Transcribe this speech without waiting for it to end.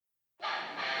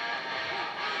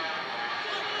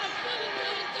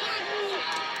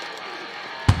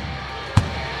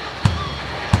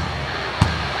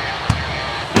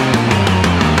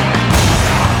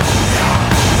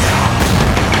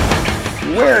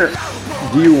Where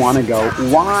do you want to go?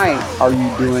 Why are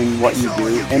you doing what you do?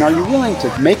 And are you willing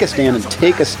to make a stand and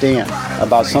take a stand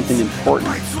about something important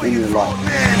in your life?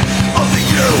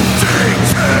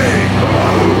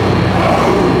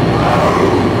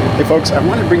 Hey folks, I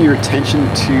want to bring your attention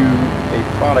to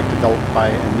a product developed by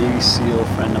a Navy SEAL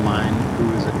friend of mine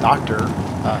who is a doctor.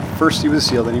 First he was a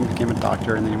SEAL, then he became a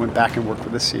doctor, and then he went back and worked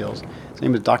with the SEALs. His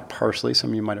name is Doc Parsley. Some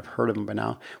of you might have heard of him by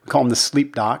now. We call him the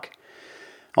Sleep Doc.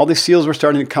 All these SEALs were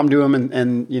starting to come to him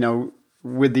and you know,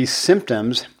 with these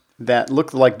symptoms that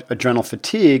looked like adrenal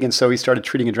fatigue, and so he started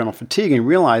treating adrenal fatigue and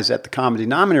realized that the common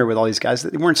denominator with all these guys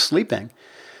that they weren't sleeping.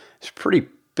 It's a pretty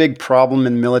big problem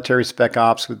in military spec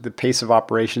ops with the pace of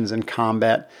operations and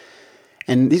combat.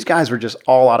 And these guys were just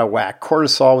all out of whack.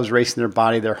 Cortisol was racing their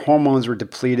body. Their hormones were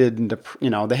depleted. And, you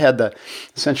know, they had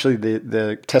essentially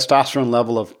the testosterone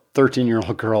level of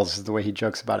 13-year-old girls is the way he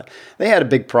jokes about it. They had a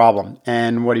big problem.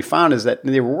 And what he found is that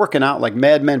they were working out like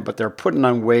madmen, but they're putting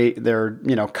on weight. Their,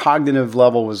 you know, cognitive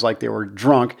level was like they were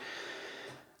drunk.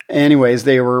 Anyways,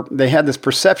 they had this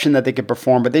perception that they could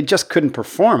perform, but they just couldn't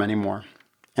perform anymore.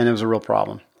 And it was a real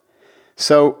problem.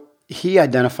 So he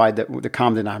identified that the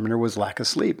common denominator was lack of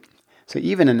sleep. So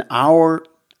even an hour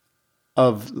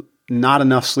of not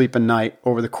enough sleep a night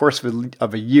over the course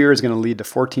of a year is going to lead to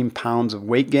 14 pounds of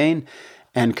weight gain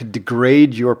and could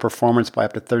degrade your performance by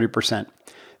up to 30%.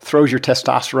 Throws your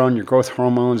testosterone, your growth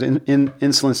hormones,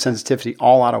 insulin sensitivity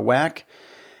all out of whack.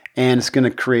 And it's going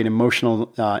to create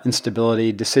emotional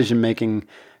instability, decision-making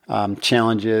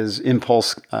challenges,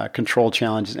 impulse control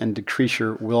challenges, and decrease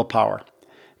your willpower.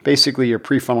 Basically, your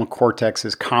prefrontal cortex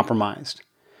is compromised.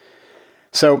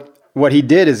 So what he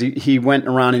did is he went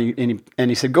around and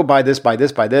he said, go buy this,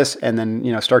 and then,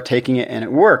 you know, start taking it, and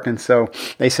it worked. And so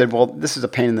they said, well, this is a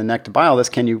pain in the neck to buy all this.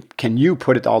 Can you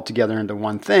put it all together into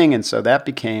one thing? And so that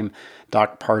became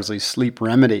Doc Parsley's Sleep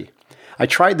Remedy. I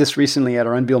tried this recently at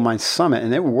our Unbeatable Mind Summit,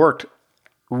 and it worked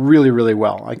really, really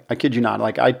well. I kid you not.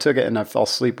 Like, I took it and I fell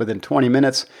asleep within 20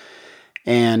 minutes,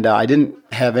 and I didn't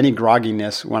have any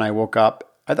grogginess when I woke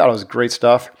up. I thought it was great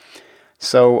stuff.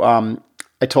 So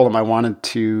I told him I wanted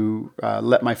to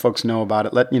let my folks know about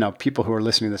it, let, you know, people who are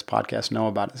listening to this podcast know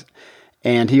about it.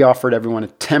 And he offered everyone a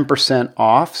 10%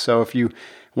 off. So if you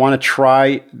want to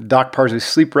try Doc Parsley's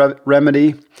Sleep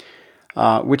Remedy,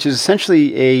 which is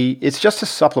essentially it's just a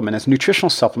supplement. It's a nutritional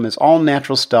supplement. It's all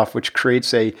natural stuff, which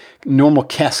creates a normal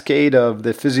cascade of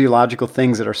the physiological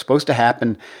things that are supposed to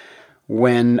happen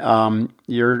when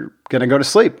you're going to go to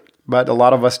sleep. But a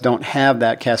lot of us don't have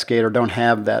that cascade or don't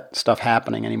have that stuff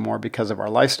happening anymore because of our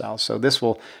lifestyle. So this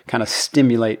will kind of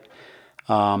stimulate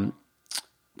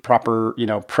proper, you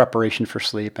know, preparation for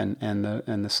sleep and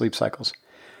the sleep cycles.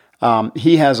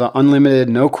 He has an unlimited,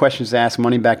 no questions asked,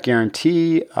 money back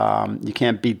guarantee. You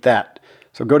can't beat that.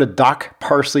 So go to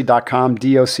docparsley.com,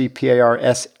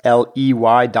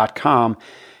 DOCPARSLEY.com,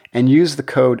 and use the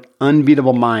code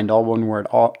Unbeatable Mind, all one word,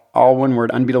 all one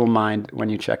word, Unbeatable Mind, when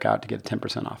you check out to get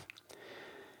 10% off.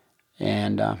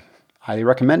 And highly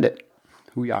recommend it.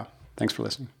 Hoo-yah. Thanks for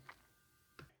listening.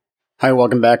 Hi,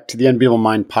 welcome back to the Unbeatable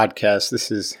Mind podcast. This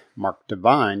is Mark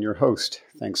Devine, your host.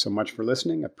 Thanks so much for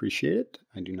listening. I appreciate it.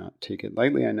 I do not take it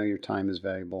lightly. I know your time is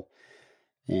valuable,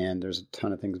 and there's a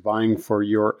ton of things vying for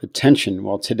your attention.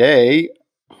 Well, today,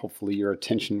 hopefully your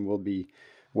attention will be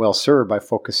well served by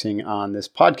focusing on this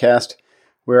podcast,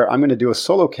 where I'm going to do a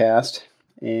solo cast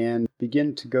and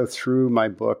begin to go through my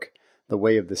book, The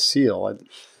Way of the SEAL. I've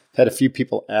had a few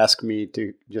people ask me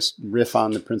to just riff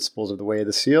on the principles of The Way of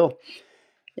the SEAL.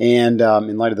 And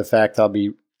in light of the fact I'll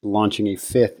be launching a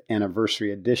 5th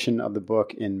anniversary edition of the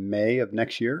book in May of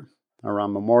next year,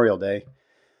 around Memorial Day,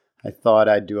 I thought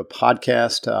I'd do a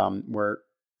podcast where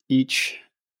each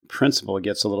principle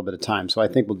gets a little bit of time. So I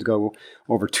think we'll go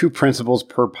over 2 principles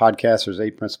per podcast. There's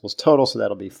 8 principles total, so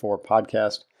that'll be 4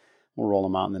 podcasts. We'll roll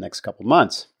them out in the next couple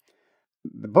months.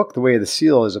 The book, The Way of the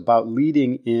SEAL, is about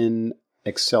leading in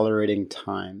accelerating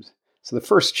times. So the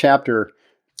first chapter,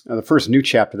 the first new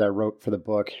chapter that I wrote for the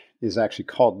book is actually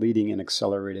called Leading in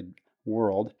Accelerated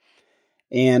World.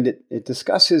 And it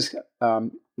discusses,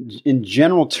 in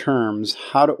general terms,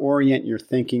 how to orient your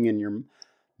thinking and your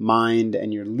mind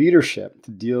and your leadership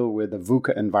to deal with the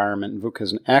VUCA environment. VUCA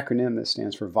is an acronym that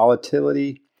stands for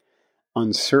volatility,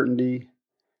 uncertainty,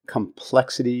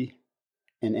 complexity,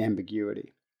 and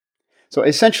ambiguity. So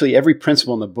essentially, every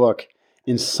principle in the book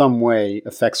in some way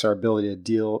affects our ability to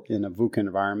deal in a VUCA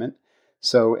environment.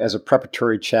 So as a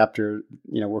preparatory chapter,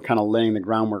 we're kind of laying the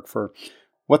groundwork for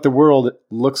what the world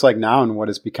looks like now and what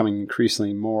is becoming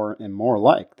increasingly more and more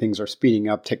like. Things are speeding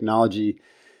up. Technology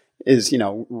is,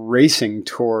 racing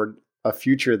toward a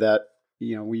future that,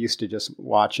 we used to just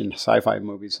watch in sci-fi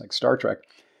movies like Star Trek.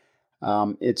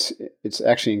 It's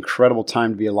actually an incredible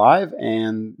time to be alive,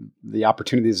 and the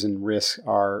opportunities and risks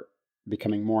are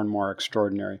becoming more and more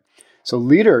extraordinary. So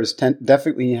leaders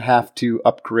definitely have to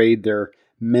upgrade their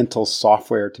mental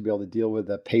software to be able to deal with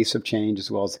the pace of change,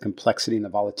 as well as the complexity and the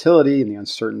volatility and the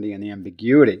uncertainty and the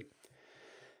ambiguity.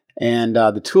 And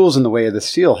the tools in the way of the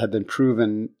SEAL have been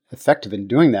proven effective in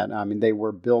doing that. I mean, they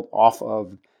were built off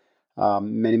of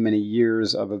many, many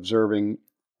years of observing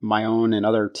my own and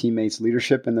other teammates'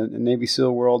 leadership in the Navy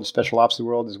SEAL world, special ops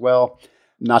world as well.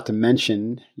 Not to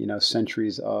mention,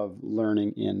 centuries of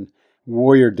learning in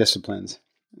warrior disciplines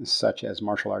such as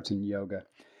martial arts and yoga,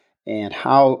 and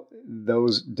how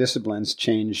those disciplines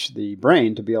change the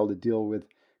brain to be able to deal with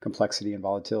complexity and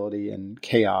volatility and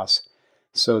chaos,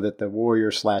 so that the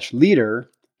warrior/leader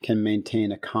can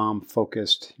maintain a calm,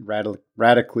 focused,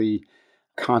 radically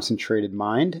concentrated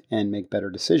mind and make better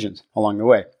decisions along the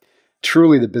way.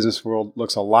 Truly, the business world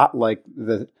looks a lot like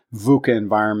the VUCA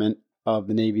environment of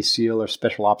the Navy SEAL or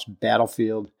Special Ops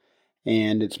battlefield.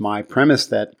 And it's my premise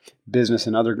that business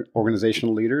and other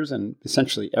organizational leaders, and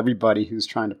essentially everybody who's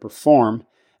trying to perform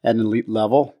at an elite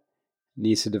level,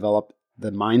 needs to develop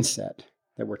the mindset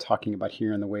that we're talking about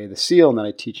here in the way of the SEAL, and that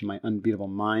I teach in my Unbeatable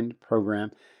Mind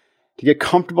program, to get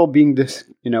comfortable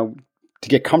to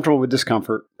get comfortable with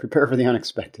discomfort, prepare for the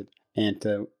unexpected, and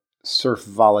to surf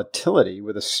volatility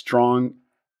with a strong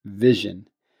vision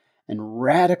and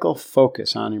radical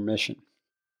focus on your mission.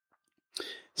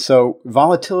 So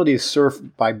volatility is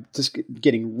surfed by just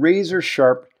getting razor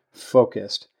sharp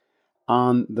focused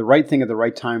on the right thing at the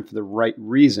right time for the right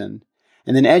reason.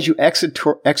 And then as you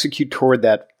execute toward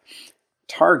that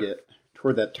target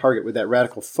with that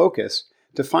radical focus,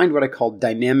 to find what I call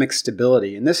dynamic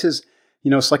stability. And this is,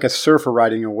 it's like a surfer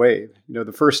riding a wave.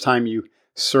 The first time you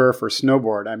surf or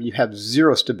snowboard, you have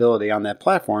zero stability on that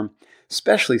platform,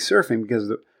 especially surfing, because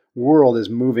the world is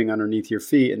moving underneath your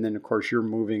feet. And then, of course, you're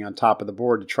moving on top of the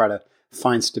board to try to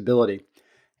find stability.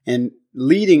 And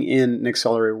leading in an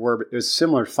accelerated orbit is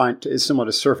similar to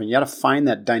surfing. You got to find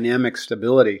that dynamic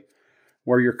stability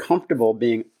where you're comfortable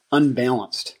being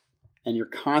unbalanced and you're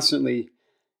constantly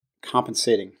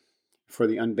compensating for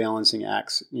the unbalancing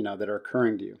acts, that are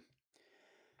occurring to you.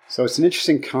 So it's an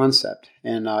interesting concept.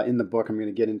 And in the book, I'm going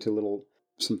to get into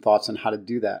some thoughts on how to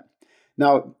do that.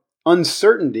 Now,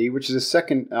 uncertainty, which is the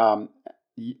second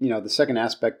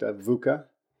aspect of VUCA.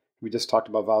 We just talked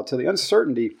about volatility.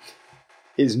 Uncertainty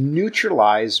is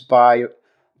neutralized by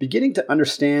beginning to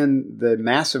understand the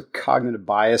massive cognitive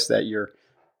bias that your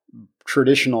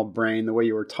traditional brain, the way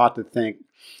you were taught to think,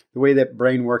 the way that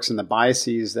brain works and the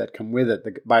biases that come with it,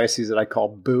 the biases that I call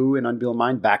BOO in Unbeatable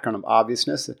Mind, background of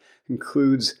obviousness. It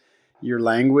includes your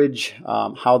language,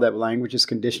 how that language has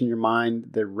conditioned your mind,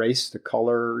 the race, the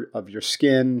color of your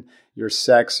skin, your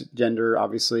sex, gender,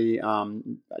 obviously,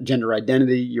 gender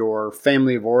identity, your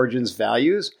family of origins,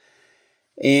 values,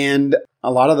 and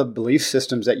a lot of the belief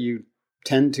systems that you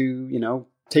tend to,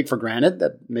 take for granted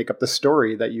that make up the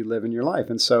story that you live in your life.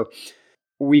 And so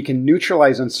we can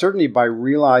neutralize uncertainty by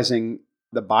realizing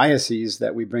the biases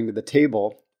that we bring to the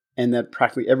table, and that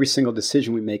practically every single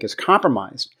decision we make is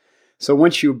compromised. So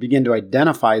once you begin to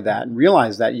identify that and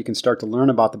realize that, you can start to learn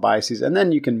about the biases, and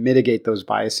then you can mitigate those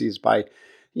biases by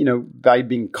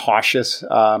being cautious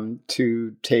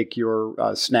to take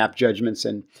your snap judgments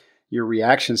and your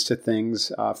reactions to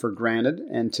things for granted,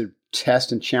 and to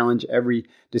test and challenge every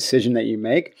decision that you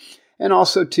make, and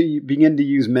also to begin to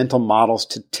use mental models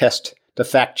to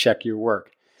fact check your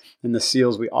work. In the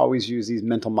SEALs, we always use these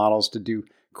mental models to do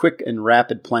quick and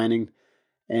rapid planning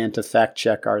and to fact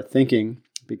check our thinking,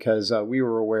 because we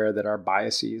were aware that our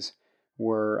biases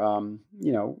were,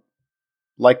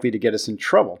 likely to get us in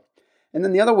trouble. And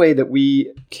then the other way that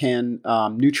we can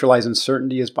neutralize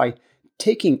uncertainty is by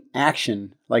taking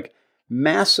action, like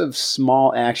massive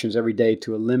small actions every day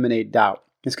to eliminate doubt.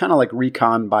 It's kind of like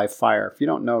recon by fire. If you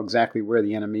don't know exactly where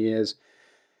the enemy is,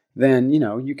 then,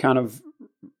 you kind of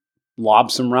lob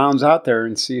some rounds out there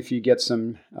and see if you get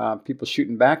some people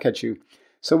shooting back at you.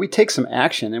 So we take some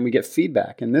action and we get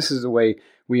feedback. And this is the way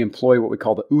we employ what we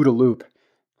call the OODA loop: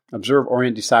 observe,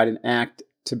 orient, decide, and act,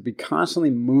 to be constantly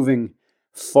moving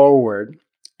forward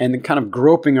and then kind of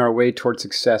groping our way towards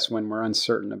success when we're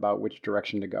uncertain about which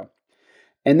direction to go.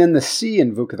 And then the C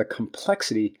in VUCA, the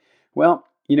complexity, well,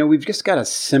 we've just got to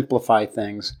simplify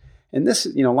things. And this,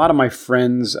 a lot of my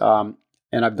friends, and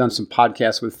I've done some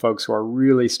podcasts with folks who are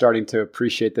really starting to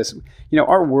appreciate this.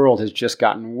 Our world has just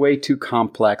gotten way too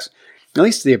complex. At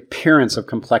least the appearance of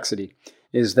complexity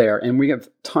is there. And we have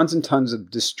tons and tons of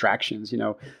distractions,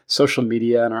 social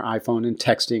media and our iPhone and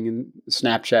texting and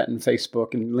Snapchat and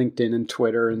Facebook and LinkedIn and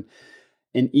Twitter and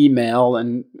and email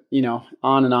and,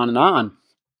 on and on and on.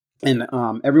 And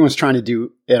everyone's trying to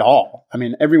do it all. I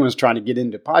mean, everyone's trying to get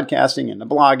into podcasting, into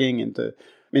blogging,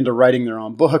 into writing their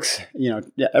own books.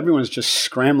 Everyone's just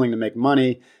scrambling to make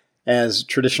money as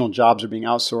traditional jobs are being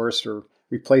outsourced or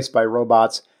replaced by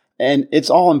robots. And it's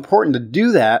all important to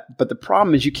do that. But the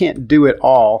problem is you can't do it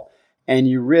all, and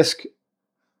you risk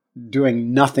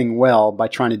doing nothing well by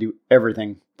trying to do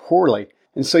everything poorly.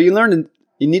 And so you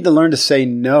need to learn to say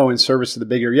no in service to the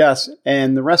bigger yes.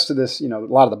 And the rest of this, a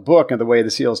lot of the book and the way of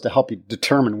the seal is to help you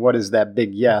determine what is that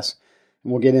big yes.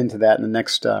 And we'll get into that in the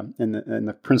next, in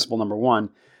the principle number 1.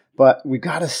 But we've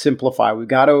got to simplify. We've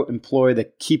got to employ the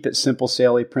keep it simple,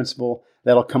 Saley principle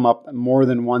that'll come up more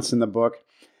than once in the book.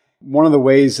 One of the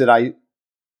ways that I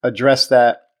address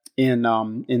that in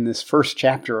this first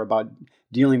chapter about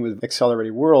dealing with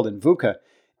accelerated world in VUCA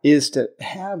is to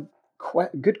have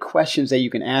good questions that you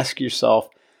can ask yourself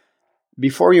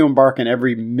before you embark on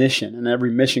every mission. And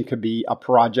every mission could be a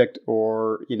project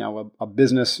or, a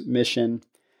business mission,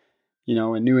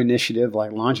 a new initiative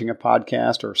like launching a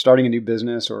podcast or starting a new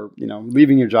business or,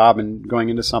 leaving your job and going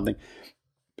into something.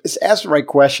 Just ask the right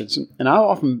questions. And I've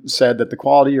often said that the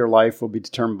quality of your life will be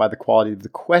determined by the quality of the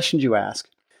questions you ask.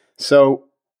 So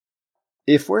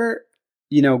if we're,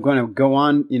 going to go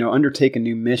on, undertake a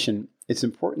new mission, it's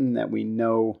important that we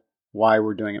know why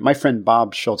we're doing it. My friend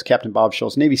Bob Schultz, Captain Bob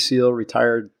Schultz, Navy SEAL,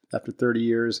 retired after 30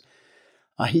 years.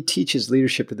 He teaches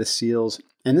leadership to the SEALs.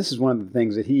 And this is one of the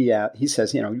things that he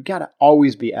says, you've got to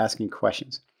always be asking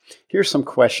questions. Here's some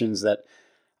questions that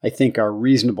I think are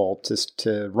reasonable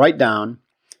to write down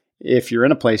if you're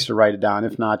in a place to write it down.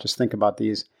 If not, just think about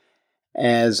these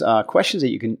as questions that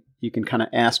you can kind of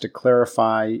ask to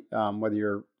clarify whether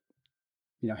you're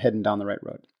heading down the right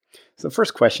road. So the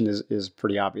first question is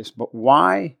pretty obvious, but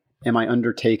why am I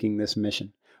undertaking this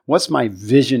mission? What's my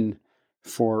vision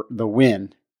for the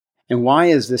win? And why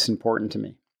is this important to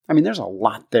me? I mean, there's a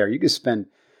lot there. You could spend,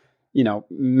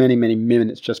 many, many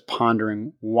minutes just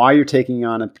pondering why you're taking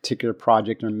on a particular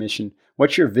project or mission.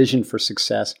 What's your vision for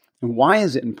success? And why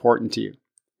is it important to you?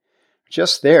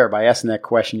 Just there, by asking that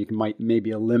question, you might maybe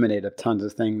eliminate a tons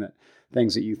of things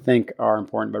that you think are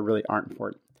important but really aren't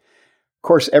important. Of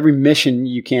course, every mission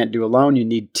you can't do alone. You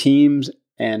need teams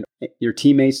and your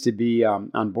teammates to be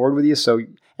on board with you. So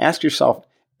ask yourself,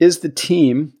 is the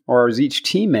team or is each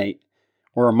teammate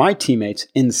or are my teammates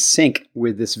in sync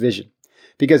with this vision?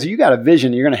 Because if you got a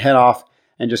vision, you're going to head off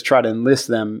and just try to enlist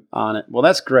them on it. Well,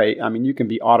 that's great. I mean, you can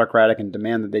be autocratic and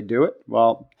demand that they do it.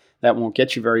 Well, that won't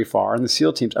get you very far. And the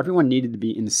SEAL teams, everyone needed to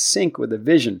be in sync with the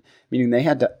vision, meaning they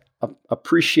had to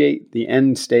appreciate the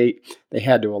end state. They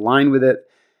had to align with it.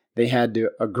 They had to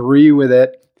agree with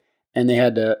it. And they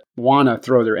had to want to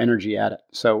throw their energy at it.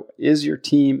 So is your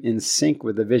team in sync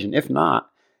with the vision? If not,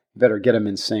 better get them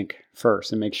in sync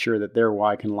first and make sure that their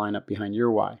why can line up behind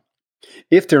your why.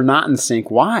 If they're not in sync,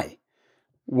 why?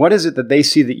 What is it that they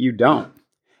see that you don't?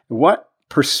 What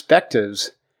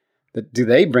perspectives that do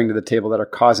they bring to the table that are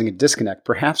causing a disconnect?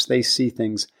 Perhaps they see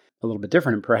things a little bit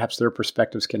different, and perhaps their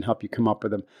perspectives can help you come up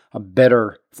with a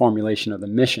better formulation of the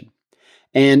mission.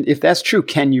 And if that's true,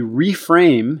 can you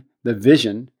reframe the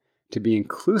vision to be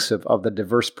inclusive of the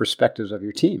diverse perspectives of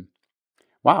your team?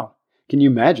 Wow. Can you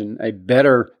imagine a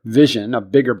better vision, a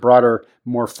bigger, broader,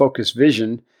 more focused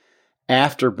vision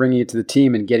after bringing it to the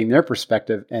team and getting their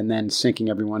perspective and then syncing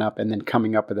everyone up and then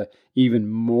coming up with an even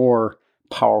more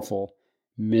powerful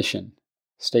mission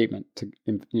statement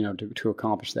to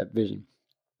accomplish that vision?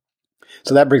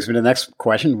 So that brings me to the next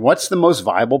question. What's the most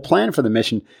viable plan for the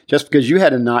mission? Just because you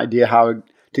had an idea how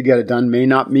to get it done may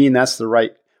not mean that's the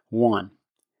right one.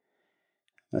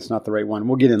 That's not the right one.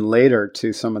 We'll get in later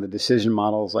to some of the decision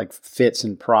models like FITS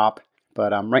and PROP.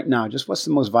 But right now, just what's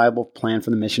the most viable plan for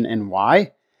the mission and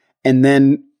why? And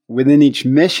then within each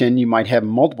mission, you might have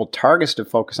multiple targets to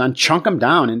focus on. Chunk them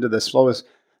down into the smallest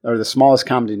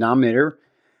common denominator.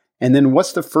 And then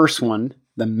what's the first one,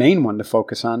 the main one to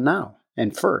focus on now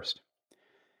and first?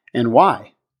 And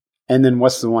why? And then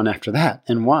what's the one after that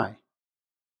and why?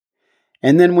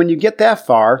 And then when you get that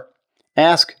far,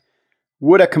 ask,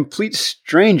 would a complete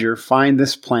stranger find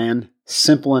this plan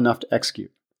simple enough to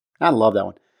execute? I love that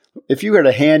one. If you were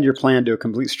to hand your plan to a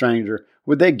complete stranger,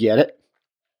 would they get it?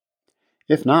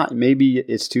 If not, maybe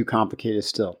it's too complicated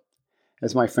still.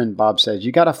 As my friend Bob says,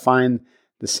 you got to find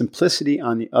the simplicity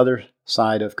on the other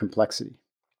side of complexity.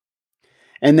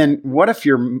 And then what if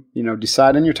you're,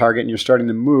 decide on your target and you're starting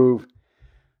to move?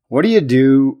 What do you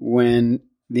do when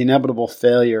the inevitable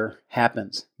failure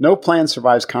happens? No plan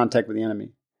survives contact with the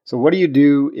enemy. So what do you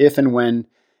do if and when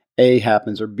A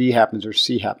happens or B happens or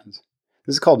C happens?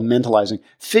 This is called mentalizing.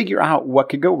 Figure out what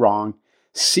could go wrong.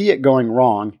 see it going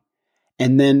wrong,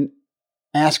 and then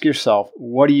ask yourself,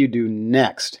 what do you do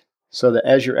next? So that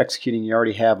as you're executing, you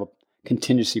already have a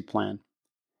contingency plan.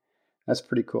 That's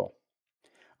pretty cool.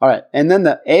 All right. And then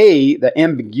the A, the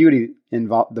ambiguity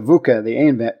involved, the VUCA, the A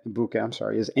in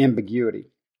VUCA, is ambiguity.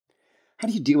 How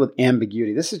do you deal with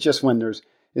ambiguity? This is just when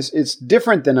it's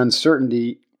different than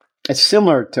uncertainty. It's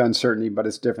similar to uncertainty, but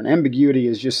it's different. Ambiguity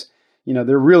is just,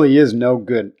 there really is no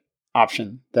good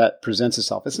option that presents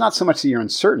itself. It's not so much that you're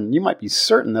uncertain. You might be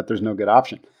certain that there's no good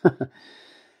option.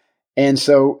 And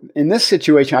so in this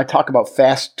situation, I talk about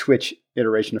fast twitch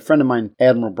iteration. A friend of mine,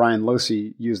 Admiral Brian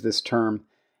Losey, used this term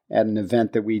at an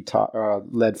event that we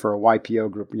led for a YPO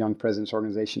group, Young Presidents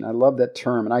Organization. I love that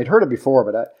term. And I'd heard it before,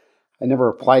 but I never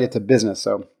applied it to business.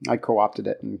 So I co-opted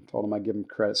it and told him I'd give him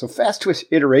credit. So fast twitch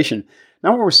iteration.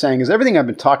 Now what we're saying is everything I've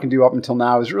been talking to up until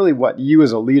now is really what you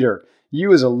as a leader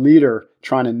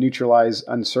trying to neutralize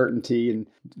uncertainty and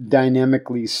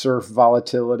dynamically surf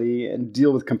volatility and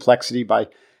deal with complexity by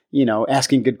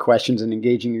asking good questions and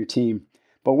engaging your team.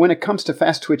 But when it comes to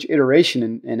fast twitch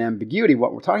iteration and ambiguity,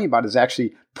 what we're talking about is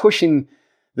actually pushing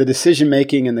the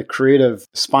decision-making and the creative,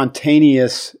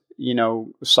 spontaneous,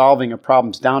 solving of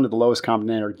problems down to the lowest common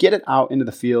denominator. Get it out into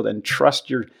the field and trust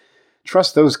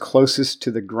those closest to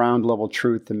the ground level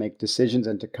truth to make decisions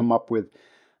and to come up with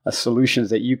solutions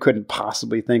that you couldn't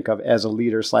possibly think of as a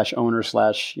leader / owner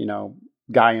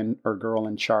 / guy or girl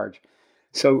in charge.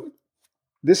 So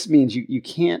this means you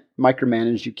can't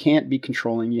micromanage, you can't be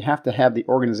controlling. You have to have the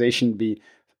organization be,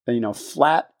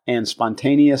 flat and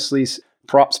spontaneous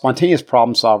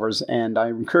problem solvers. And I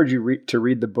encourage you to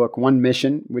read the book One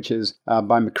Mission, which is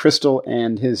by McChrystal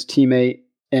and his teammate.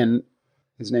 And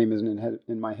his name isn't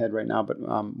in my head right now, but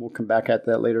we'll come back at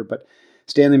that later. But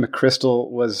Stanley McChrystal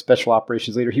was special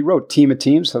operations leader. He wrote Team of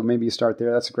Teams, so maybe you start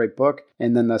there. That's a great book.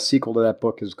 And then the sequel to that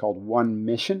book is called One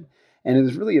Mission. And it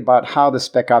is really about how the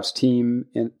Spec Ops teams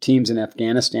in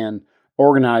Afghanistan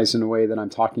organized in a way that I'm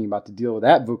talking about to deal with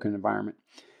that VUCA environment.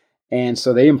 And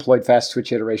so they employed fast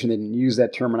twitch iteration. They didn't use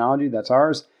that terminology. That's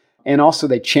ours. And also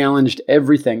they challenged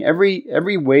everything.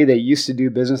 Every way they used to do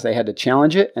business, they had to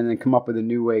challenge it and then come up with a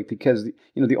new way because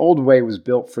the old way was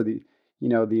built for the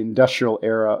industrial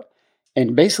era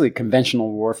and basically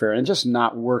conventional warfare, and it's just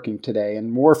not working today.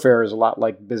 And warfare is a lot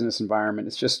like business environment.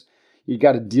 It's just you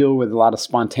got to deal with a lot of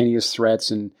spontaneous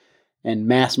threats and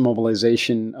mass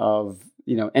mobilization of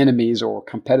enemies or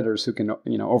competitors who can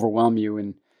overwhelm you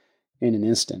in an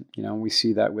instant. We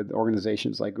see that with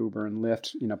organizations like Uber and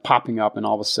Lyft, popping up and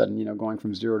all of a sudden going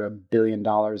from $0 to $1 billion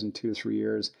in 2 to 3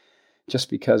 years, just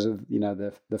because of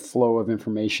the flow of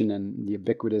information and the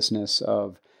ubiquitousness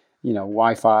of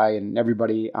Wi-Fi and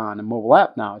everybody on a mobile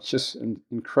app now. It's just an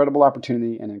incredible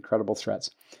opportunity and incredible threats.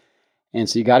 And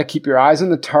so you got to keep your eyes on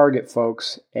the target,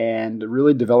 folks, and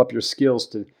really develop your skills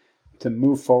to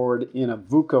move forward in a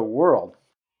VUCA world.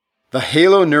 The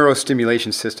Halo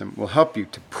neurostimulation system will help you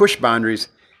to push boundaries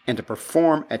and to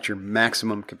perform at your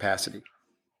maximum capacity.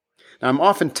 Now, I'm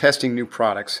often testing new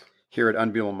products here at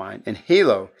Unbeatable Mind, and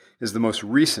Halo is the most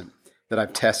recent that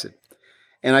I've tested.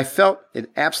 And I felt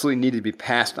it absolutely needed to be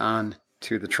passed on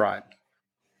to the tribe.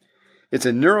 It's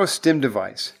a neurostim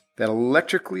device that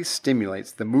electrically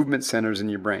stimulates the movement centers in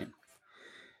your brain.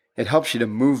 It helps you to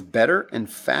move better and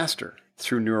faster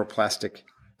through neuroplastic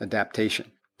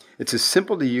adaptation. It's as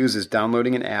simple to use as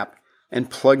downloading an app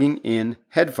and plugging in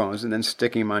headphones and then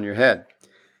sticking them on your head.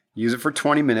 Use it for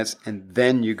 20 minutes and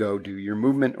then you go do your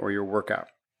movement or your workout.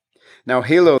 Now,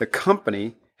 Halo, the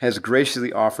company, has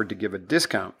graciously offered to give a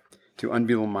discount to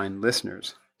Unbeatable Mind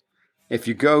listeners. If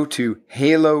you go to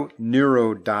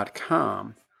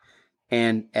haloneuro.com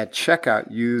and at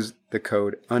checkout use the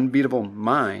code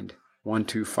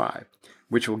UnbeatableMind125,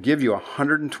 which will give you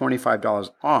 $125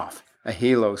 off a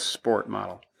Halo Sport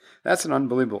model. That's an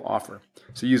unbelievable offer.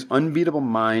 So use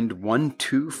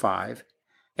UnbeatableMind125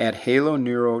 at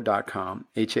haloneuro.com,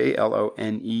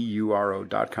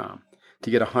 haloneuro.com,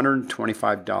 to get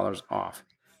 $125 off.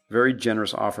 Very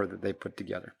generous offer that they put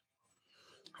together.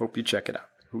 Hope you check it out.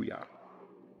 Hoo-yah.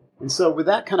 And so with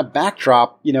that kind of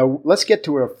backdrop, let's get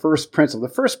to our first principle.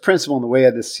 The first principle in the way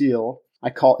of the SEAL, I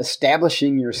call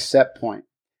establishing your set point.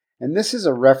 And this is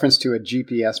a reference to a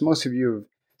GPS. Most of you have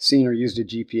seen or used a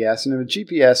GPS. And in a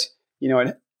GPS,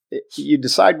 you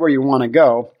decide where you want to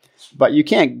go, but you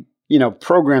can't,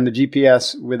 program the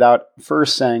GPS without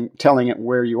first telling it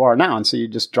where you are now. And so you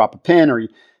just drop a pin, or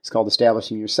it's called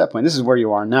establishing your set point. This is where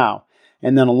you are now.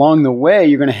 And then along the way,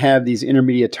 you're going to have these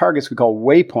intermediate targets we call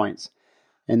waypoints.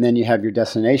 And then you have your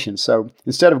destination. So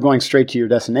instead of going straight to your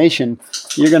destination,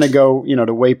 you're going to go,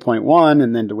 to waypoint 1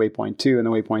 and then to waypoint 2 and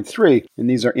then waypoint 3. And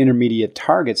these are intermediate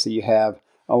targets that you have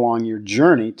along your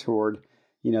journey toward,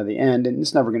 the end, and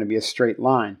it's never going to be a straight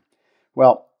line.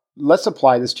 Well, let's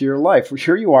apply this to your life.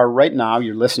 Here you are right now,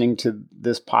 you're listening to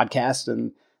this podcast,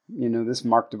 and this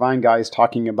Mark Divine guy is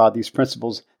talking about these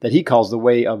principles that he calls the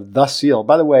way of the SEAL.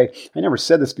 By the way, I never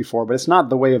said this before, but it's not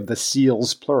the way of the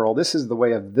SEALs, plural. This is the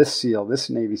way of this SEAL, this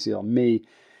Navy SEAL, me,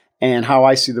 and how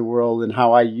I see the world and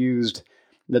how I used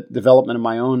the development of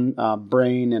my own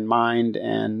brain and mind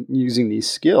and using these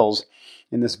skills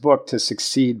in this book to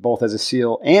succeed both as a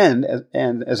SEAL and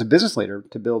as a business leader,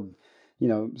 to build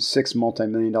 6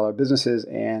 multi-million-dollar businesses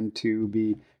and to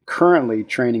be currently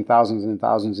training thousands and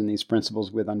thousands in these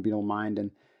principles with Unbeatable Mind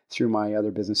and through my other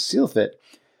business, SEALFit.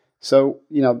 So,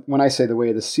 when I say the way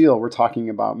of the SEAL, we're talking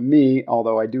about me,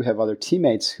 although I do have other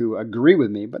teammates who agree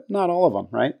with me, but not all of them,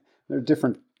 right? They're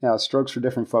different strokes for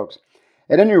different folks.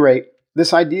 At any rate,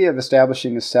 this idea of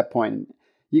establishing a set point,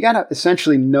 you got to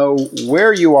essentially know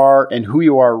where you are and who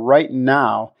you are right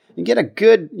now and get a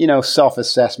good,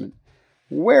 self-assessment.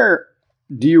 Where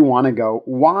do you want to go?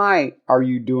 Why are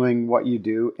you doing what you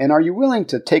do? And are you willing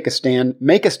to take a stand,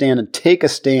 make a stand, and take a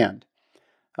stand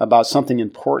about something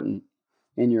important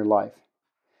in your life?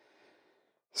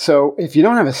 So if you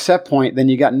don't have a set point, then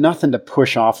you got nothing to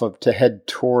push off of to head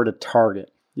toward a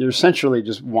target. You're essentially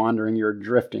just wandering, you're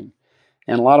drifting.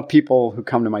 And a lot of people who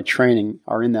come to my training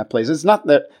are in that place. It's not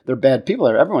that they're bad people.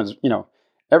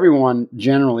 Everyone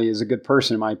generally is a good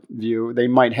person in my view. They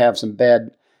might have some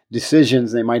bad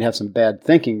decisions, they might have some bad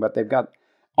thinking, but they've got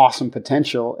awesome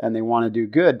potential and they want to do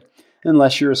good,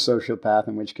 unless you're a sociopath,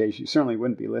 in which case you certainly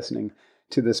wouldn't be listening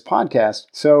to this podcast.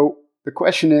 So the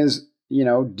question is,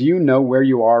 do you know where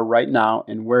you are right now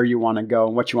and where you want to go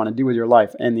and what you want to do with your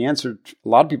life? And the answer a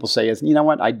lot of people say is, you know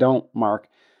what, I don't, Mark.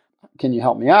 Can you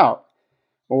help me out?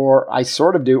 Or I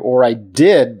sort of do, or I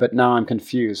did, but now I'm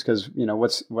confused because,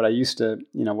 what used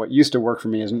to work for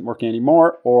me isn't working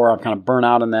anymore, or I'm kind of burnt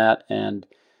out on that,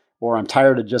 or I'm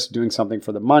tired of just doing something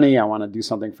for the money. I want to do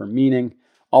something for meaning.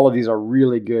 All of these are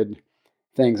really good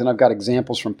things. And I've got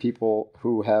examples from people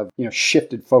who have,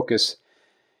 shifted focus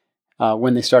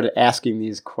when they started asking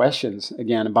these questions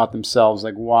again about themselves.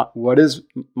 Like, what is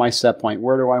my set point?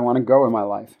 Where do I want to go in my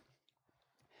life?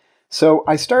 So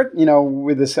I start,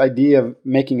 with this idea of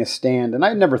making a stand. And I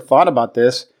had never thought about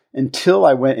this until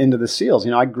I went into the SEALs.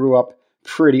 I grew up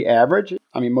pretty average.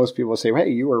 I mean, most people will say, hey,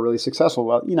 you were really successful.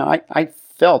 Well, I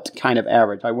felt kind of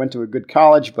average. I went to a good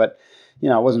college, but,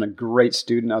 I wasn't a great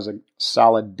student. I was a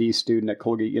solid B student at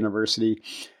Colgate University.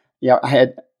 I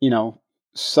had,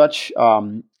 such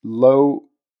low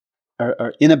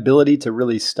inability to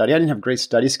really study. I didn't have great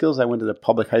study skills. I went to the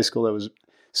public high school that was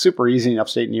super easy in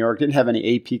upstate New York. Didn't have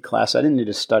any AP class. I didn't need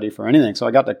to study for anything. So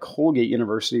I got to Colgate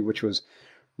University, which was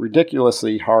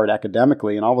ridiculously hard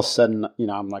academically. And all of a sudden,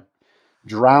 I'm like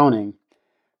drowning,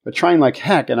 but trying like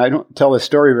heck. And I don't tell this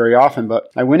story very often, but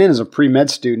I went in as a pre-med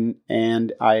student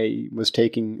and I was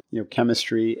taking,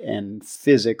 chemistry and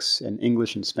physics and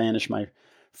English and Spanish my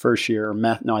first year, or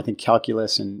math. No, I think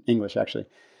calculus and English actually.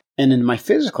 And in my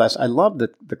physics class, I loved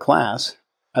the class.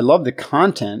 I loved the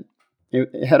content.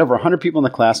 It had over 100 people in the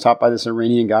class taught by this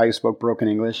Iranian guy who spoke broken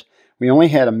English. We only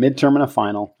had a midterm and a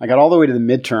final. I got all the way to the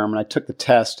midterm and I took the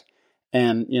test.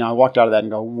 And, I walked out of that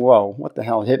and go, whoa, what the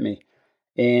hell hit me?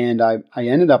 And I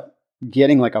ended up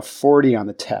getting like a 40 on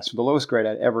the test, the lowest grade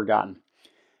I'd ever gotten.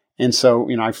 And so,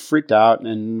 I freaked out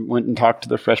and went and talked to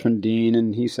the freshman dean.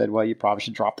 And he said, well, you probably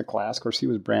should drop the class. Of course, he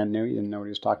was brand new. He didn't know what he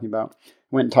was talking about.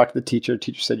 Went and talked to the teacher. The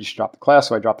teacher said you should drop the class.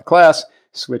 So I dropped the class,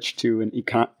 switched to an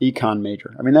econ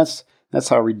major. I mean, that's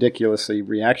how ridiculously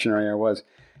reactionary I was.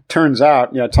 Turns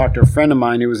out, I talked to a friend of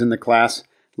mine who was in the class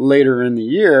later in the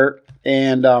year,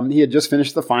 and he had just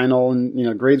finished the final,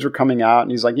 and grades were coming out,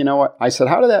 and he's like, you know what? I said,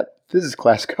 how did that physics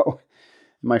class go?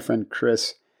 And my friend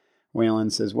Chris Whalen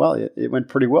says, well, it went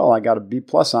pretty well. I got a B+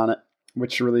 on it,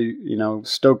 which really,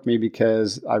 stoked me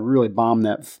because I really bombed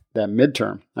that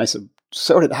midterm. I said,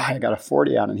 so did I. I got a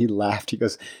 40 on it. And he laughed. He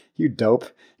goes, you dope,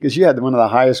 because you had one of the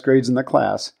highest grades in the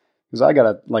class. Because I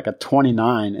got a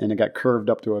 29 and it got curved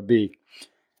up to a B.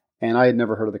 And I had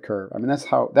never heard of the curve. I mean,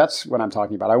 that's what I'm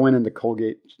talking about. I went into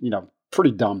Colgate,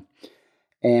 pretty dumb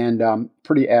and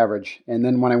pretty average. And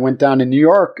then when I went down to New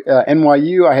York,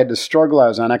 NYU, I had to struggle. I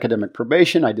was on academic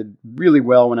probation. I did really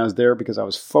well when I was there because I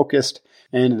was focused.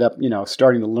 I ended up,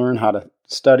 starting to learn how to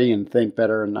study and think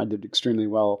better. And I did extremely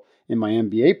well in my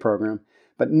MBA program.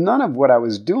 But none of what I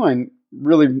was doing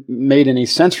really made any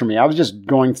sense for me. I was just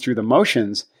going through the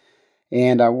motions.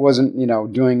 And I wasn't,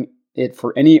 doing it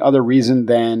for any other reason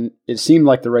than it seemed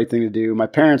like the right thing to do. My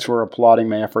parents were applauding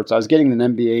my efforts. I was getting an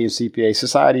MBA in CPA.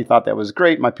 Society thought that was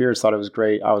great. My peers thought it was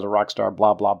great. I was a rock star,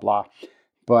 blah, blah, blah.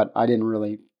 But I didn't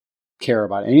really care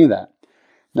about any of that.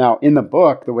 Now, in the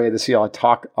book, The Way of the SEAL, I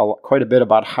talk quite a bit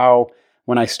about how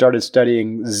when I started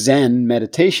studying Zen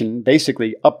meditation,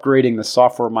 basically upgrading the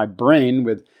software of my brain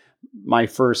with my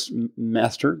first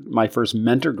mentor,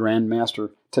 Grandmaster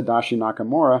Tadashi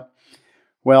Nakamura,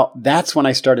 well, that's when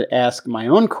I started to ask my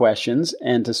own questions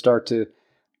and to start to,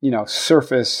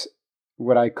 surface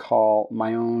what I call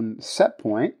my own set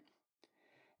point.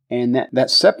 And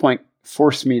that set point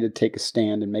forced me to take a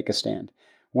stand and make a stand.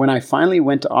 When I finally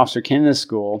went to Officer Candidate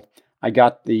School, I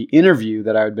got the interview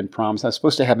that I had been promised. I was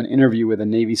supposed to have an interview with a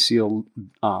Navy SEAL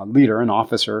leader, an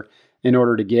officer, in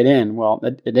order to get in. Well,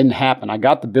 it didn't happen. I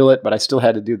got the billet, but I still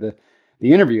had to do the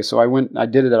interview. So I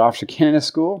did it at Officer Candidate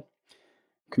School.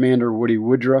 Commander Woody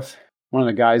Woodruff, one of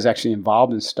the guys actually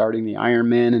involved in starting the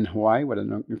Ironman in Hawaii. What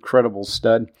an incredible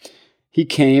stud. He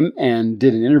came and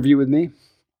did an interview with me.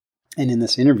 And in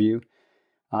this interview,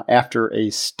 after a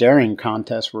staring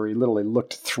contest where he literally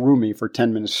looked through me for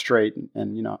 10 minutes straight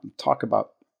and talk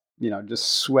about,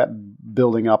 just sweat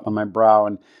building up on my brow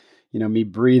and, me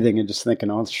breathing and just thinking,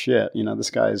 oh, shit,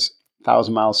 this guy's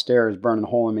 1,000-mile stare is burning a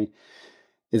hole in me.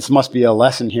 This must be a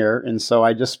lesson here. And so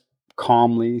I just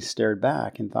calmly stared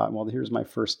back and thought, well, here's my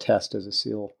first test as a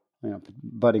SEAL,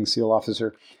 budding SEAL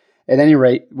officer. At any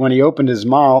rate, when he opened his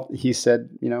mouth, he said,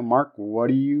 Mark, what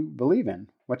do you believe in?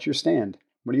 What's your stand?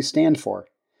 What do you stand for?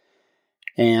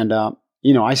 And,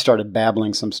 I started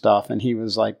babbling some stuff, and he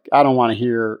was like, I don't want to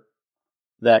hear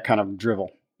that kind of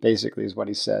drivel, basically is what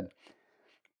he said.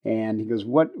 And he goes,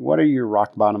 what are your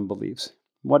rock bottom beliefs?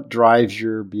 What drives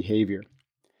your behavior?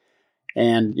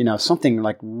 And, something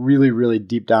like really, really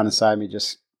deep down inside me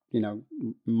just,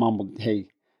 mumbled, hey,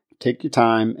 take your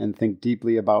time and think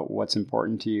deeply about what's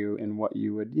important to you and what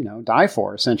you would, die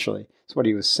for, essentially. That's what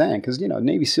he was saying. Because,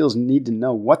 Navy SEALs need to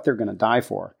know what they're going to die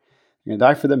for. They're going to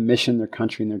die for the mission, their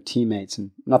country, and their teammates,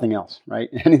 and nothing else, right?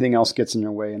 Anything else gets in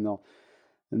their way, and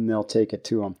they'll take it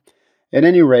to them. At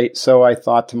any rate, so I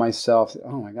thought to myself,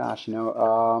 oh my gosh,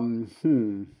 what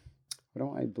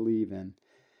do I believe in?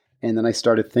 And then I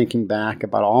started thinking back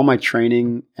about all my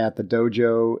training at the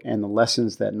dojo and the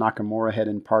lessons that Nakamura had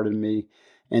imparted me,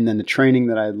 and then the training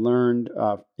that I had learned,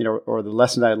 or the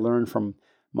lessons I had learned from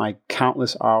my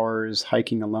countless hours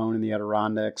hiking alone in the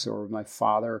Adirondacks or with my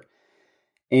father.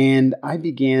 And I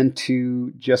began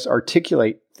to just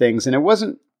articulate things. And it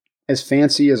wasn't as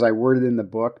fancy as I worded in the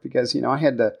book because, I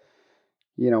had to,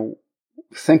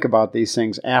 think about these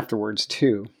things afterwards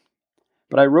too.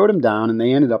 But I wrote them down and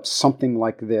they ended up something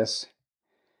like this.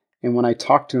 And when I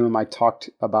talked to him, I talked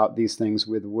about these things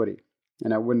with Woody.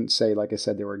 And I wouldn't say, like I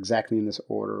said, they were exactly in this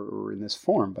order or in this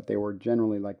form, but they were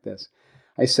generally like this.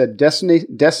 I said,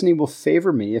 destiny will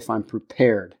favor me if I'm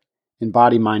prepared in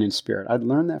body, mind, and spirit. I'd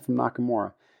learned that from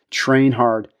Nakamura. Train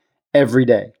hard every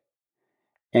day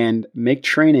and make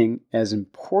training as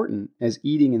important as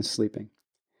eating and sleeping.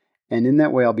 And in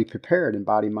that way, I'll be prepared in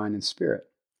body, mind, and spirit.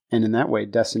 And in that way,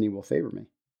 destiny will favor me.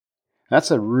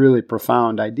 That's a really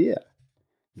profound idea.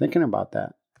 Thinking about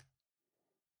that.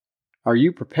 Are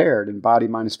you prepared in body,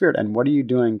 mind, and spirit? And what are you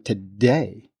doing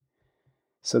today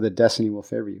so that destiny will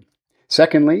favor you?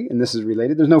 Secondly, and this is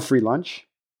related, there's no free lunch.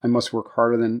 I must work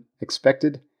harder than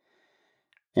expected.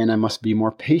 And I must be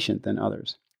more patient than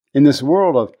others. In this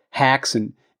world of hacks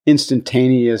and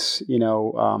instantaneous,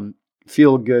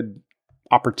 feel-good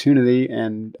opportunity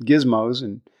and gizmos,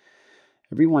 and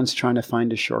everyone's trying to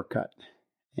find a shortcut.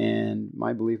 And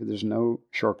my belief is there's no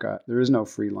shortcut. There is no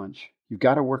free lunch. You've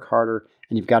got to work harder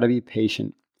and you've got to be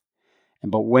patient.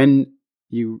 But when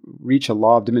you reach a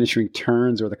law of diminishing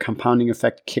returns or the compounding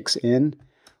effect kicks in,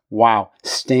 wow,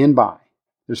 stand by.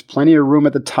 There's plenty of room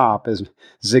at the top, as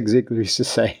Zig Ziglar used to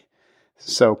say.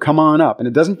 So come on up. And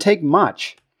it doesn't take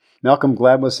much. Malcolm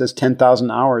Gladwell says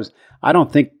 10,000 hours. I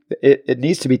don't think it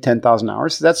needs to be 10,000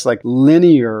 hours. That's like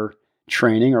linear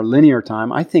training or linear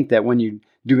time. I think that when you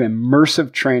do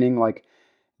immersive training like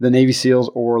the Navy SEALs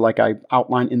or like I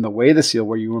outlined in The Way of the SEAL,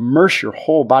 where you immerse your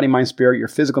whole body, mind, spirit, your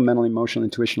physical, mental, emotional,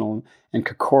 intuitional, and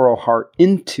kokoro heart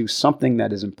into something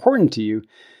that is important to you,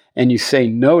 and you say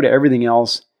no to everything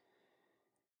else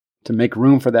to make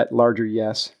room for that larger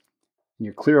yes, and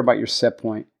you're clear about your set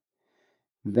point,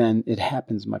 then it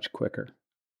happens much quicker.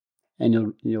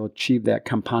 And you'll achieve that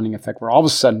compounding effect where all of a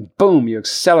sudden, boom, you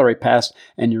accelerate past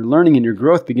and your learning and your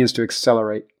growth begins to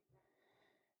accelerate.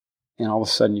 And all of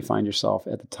a sudden you find yourself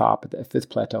at the top, at the fifth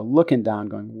plateau, looking down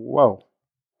going, whoa,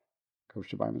 Coach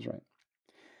Devine was right.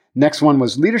 Next one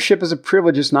was leadership is a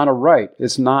privilege. It's not a right.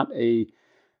 It's not a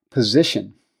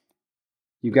position.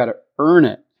 You've got to earn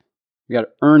it. You got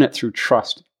to earn it through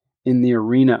trust in the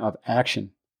arena of action,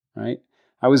 right?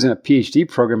 I was in a PhD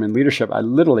program in leadership.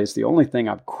 It's the only thing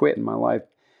I've quit in my life.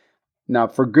 Now,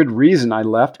 for good reason, I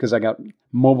left because I got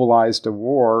mobilized to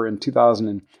war in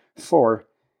 2004.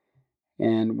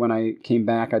 And when I came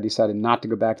back, I decided not to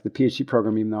go back to the PhD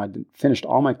program, even though I finished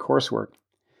all my coursework.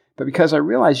 But because I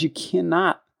realized you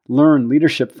cannot learn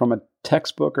leadership from a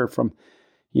textbook or from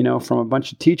a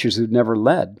bunch of teachers who'd never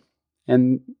led.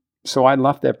 And so I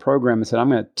left that program and said, I'm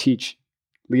going to teach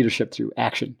leadership through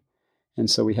action. And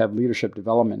so we have leadership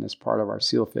development as part of our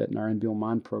SEALFIT and our Unbeatable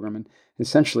Mind program. And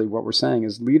essentially what we're saying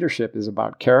is leadership is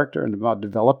about character and about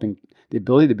developing the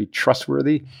ability to be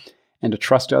trustworthy and to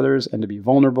trust others and to be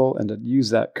vulnerable and to use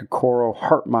that Kokoro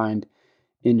heart mind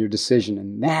in your decision.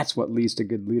 And that's what leads to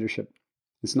good leadership.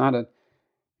 It's not a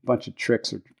bunch of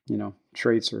tricks or,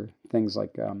 traits or things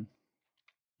like,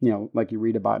 like you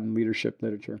read about in leadership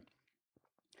literature.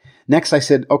 Next, I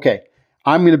said, okay,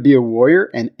 I'm going to be a warrior.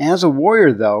 And as a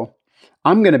warrior, though,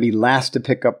 I'm going to be last to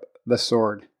pick up the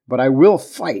sword, but I will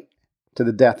fight to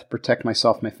the death to protect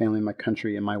myself, my family, my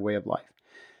country, and my way of life.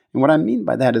 And what I mean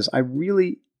by that is I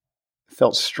really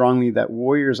felt strongly that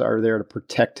warriors are there to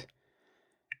protect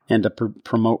and to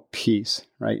promote peace,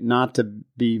 right? Not to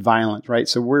be violent, right?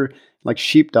 So we're like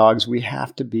sheepdogs. We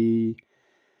have to be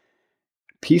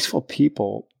peaceful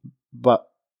people,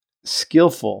 but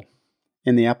skillful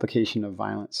in the application of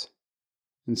violence.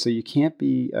 And so you can't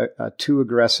be too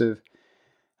aggressive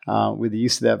with the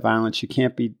use of that violence. You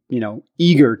can't be,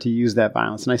 eager to use that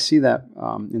violence. And I see that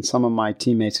in some of my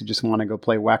teammates who just want to go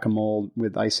play whack-a-mole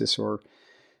with ISIS or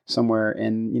somewhere,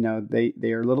 and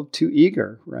they are a little too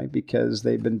eager, right? Because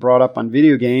they've been brought up on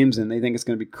video games and they think it's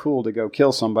going to be cool to go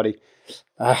kill somebody.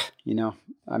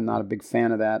 I'm not a big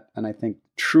fan of that. And I think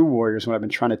true warriors, what I've been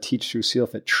trying to teach through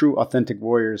SEALFIT, true authentic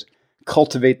warriors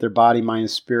cultivate their body, mind,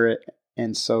 and spirit,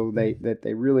 and so they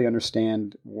really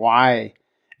understand why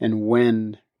and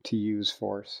when to use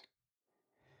force.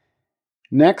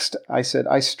 Next, I said,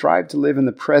 I strive to live in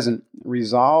the present,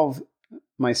 resolve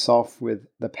myself with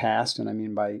the past, and I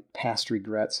mean by past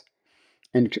regrets,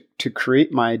 and to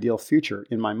create my ideal future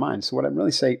in my mind. So what I'm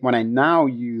really saying, when I now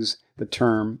use the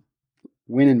term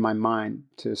win in my mind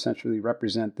to essentially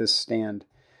represent this stand,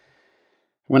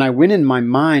 when I win in my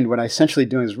mind, what I essentially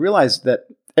do is realize that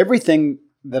everything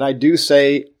that I do,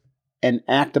 say, and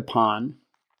act upon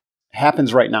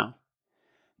happens right now.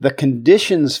 The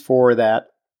conditions for that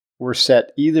were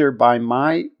set either by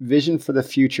my vision for the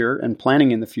future and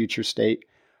planning in the future state,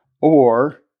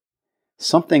 or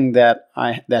something that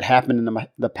happened in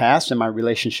the past and my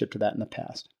relationship to that in the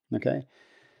past. Okay,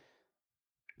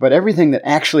 but everything that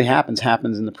actually happens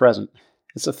in the present.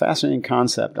 It's a fascinating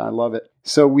concept. I love it.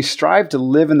 So we strive to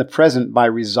live in the present by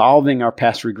resolving our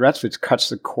past regrets, which cuts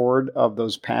the cord of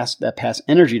that past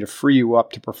energy to free you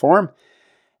up to perform.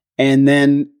 And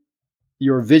then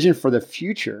your vision for the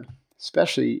future,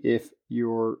 especially if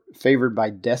you're favored by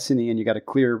destiny and you got a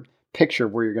clear picture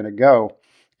of where you're going to go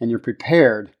and you're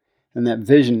prepared, and that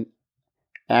vision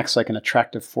acts like an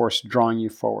attractive force drawing you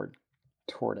forward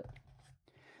toward it.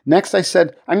 Next, I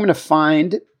said, I'm going to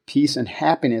find peace and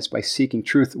happiness by seeking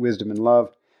truth, wisdom, and love,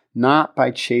 not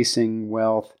by chasing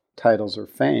wealth, titles, or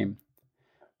fame.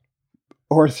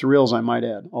 Or thrills, I might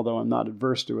add, although I'm not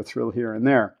adverse to a thrill here and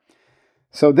there.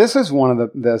 So this is one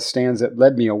of the stands that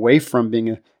led me away from being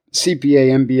a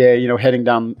CPA, MBA, heading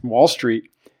down Wall Street,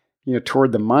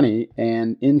 toward the money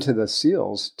and into the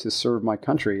SEALs to serve my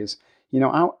country. Is,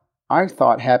 I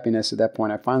thought happiness at that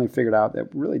point, I finally figured out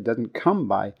that really doesn't come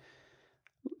by,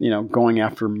 going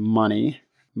after money.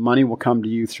 Money will come to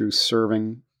you through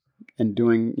serving and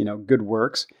doing, good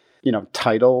works.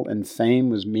 Title and fame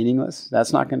was meaningless.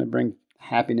 That's not going to bring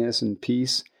happiness and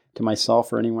peace to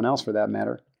myself or anyone else for that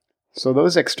matter. So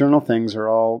those external things are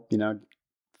all,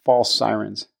 false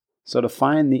sirens. So to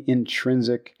find the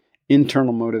intrinsic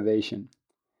internal motivation,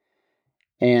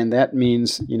 and that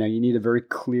means, you need a very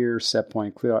clear set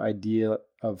point, clear idea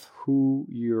of who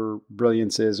your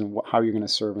brilliance is and how you're going to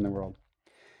serve in the world.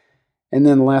 And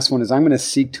then the last one is I'm going to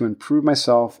seek to improve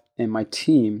myself and my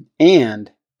team and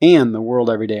the world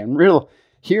every day. And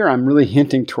here I'm really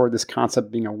hinting toward this concept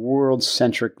of being a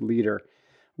world-centric leader.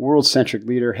 World-centric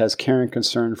leader has care and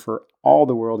concern for all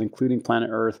the world, including planet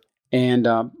Earth, and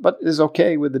but is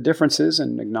okay with the differences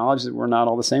and acknowledge that we're not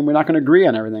all the same. We're not going to agree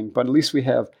on everything, but at least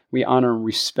we honor and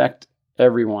respect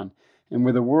everyone. And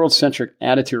with a world-centric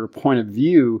attitude or point of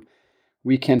view,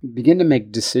 we can begin to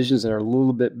make decisions that are a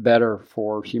little bit better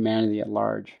for humanity at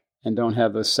large and don't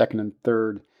have those second and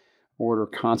third order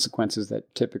consequences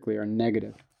that typically are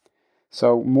negative.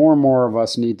 So more and more of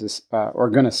us are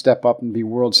going to step up and be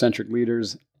world-centric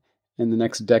leaders in the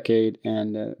next decade.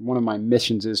 And one of my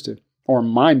missions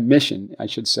my mission, I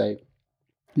should say,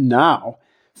 now,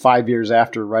 5 years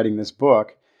after writing this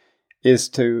book, is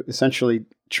to essentially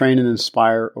train and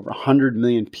inspire over 100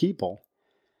 million people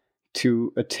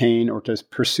to attain or to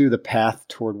pursue the path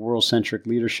toward world-centric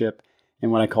leadership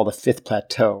in what I call the fifth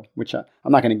plateau, which I'm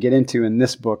not going to get into in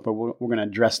this book, but we're going to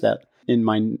address that in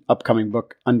my upcoming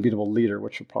book, Unbeatable Leader,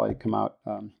 which will probably come out.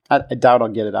 I doubt I'll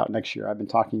get it out next year. I've been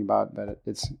talking about it, but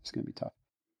it's going to be tough.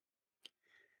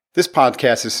 This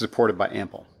podcast is supported by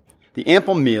Ample. The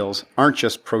Ample meals aren't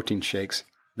just protein shakes.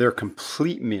 They're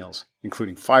complete meals,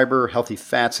 including fiber, healthy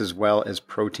fats, as well as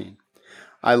protein.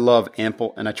 I love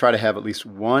Ample, and I try to have at least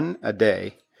one a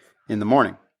day in the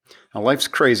morning. Now, life's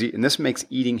crazy, and this makes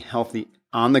eating healthy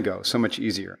on the go so much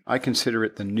easier. I consider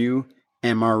it the new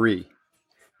MRE,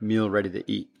 meal ready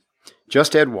to eat.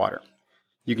 Just add water.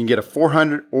 You can get a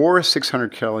 400 or a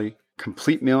 600 calorie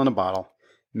complete meal in a bottle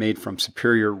made from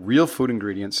superior real food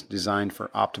ingredients designed for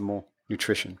optimal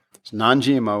nutrition. It's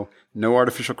non-GMO, no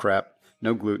artificial crap,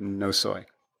 no gluten, no soy.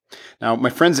 Now, my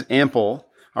friends at Ample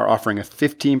are offering a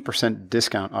 15%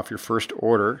 discount off your first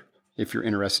order if you're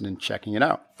interested in checking it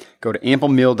out. Go to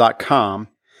amplemeal.com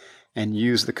and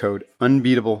use the code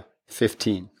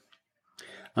Unbeatable15.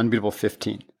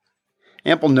 Unbeatable15.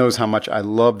 Ample knows how much I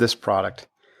love this product,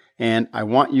 and I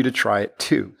want you to try it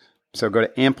too. So go to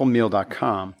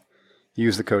amplemeal.com,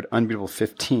 use the code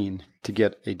Unbeatable15 to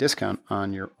get a discount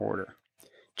on your order.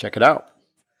 Check it out.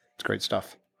 It's great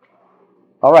stuff.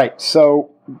 All right,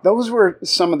 so those were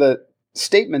some of the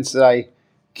statements that I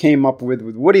came up with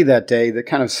Woody that day that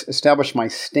kind of established my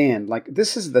stand. Like,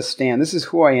 this is the stand. This is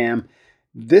who I am.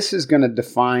 This is going to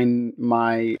define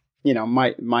my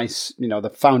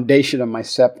the foundation of my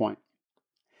set point.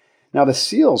 Now, the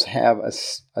SEALs have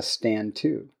a stand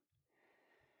too.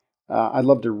 I'd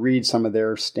love to read some of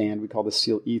their stand. We call the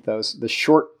SEAL Ethos. The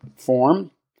short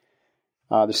form,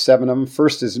 there's 7 of them.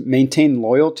 First is maintain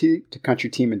loyalty to country,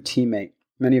 team, and teammate.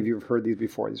 Many of you have heard these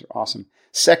before. These are awesome.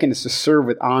 Second is to serve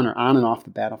with honor on and off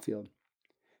the battlefield.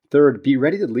 Third, be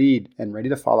ready to lead and ready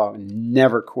to follow and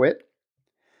never quit.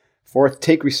 Fourth,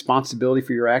 take responsibility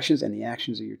for your actions and the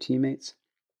actions of your teammates.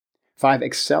 5,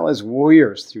 excel as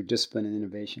warriors through discipline and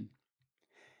innovation.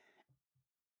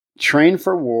 Train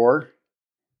for war,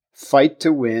 fight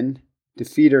to win,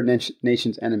 defeat our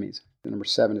nation's enemies. Number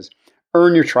 7 is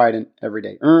earn your trident every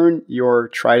day. Earn your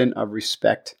trident of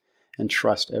respect and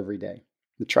trust every day.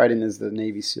 The trident is the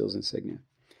Navy SEALs insignia.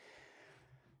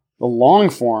 The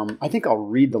long form, I think I'll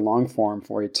read the long form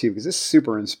for you too, because this is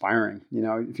super inspiring. You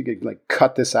know, if you could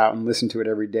cut this out and listen to it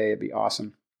every day, it'd be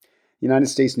awesome. United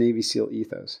States Navy SEAL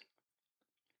Ethos.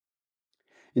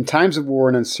 In times of war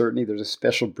and uncertainty, there's a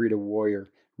special breed of warrior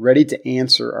ready to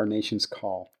answer our nation's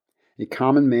call. A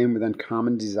common man with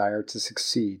uncommon desire to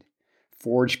succeed.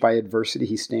 Forged by adversity,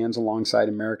 he stands alongside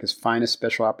America's finest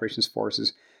special operations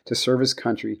forces to serve his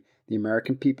country, the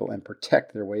American people, and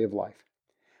protect their way of life.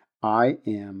 I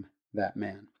am that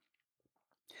man.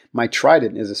 My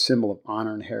trident is a symbol of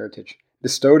honor and heritage,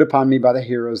 bestowed upon me by the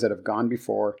heroes that have gone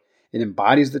before. It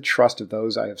embodies the trust of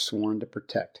those I have sworn to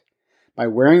protect. By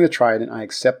wearing the trident, I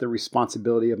accept the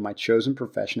responsibility of my chosen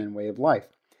profession and way of life.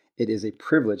 It is a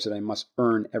privilege that I must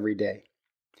earn every day.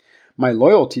 My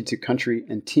loyalty to country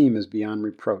and team is beyond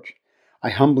reproach. I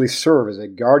humbly serve as a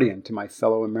guardian to my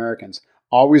fellow Americans,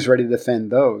 always ready to defend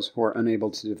those who are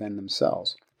unable to defend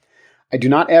themselves. I do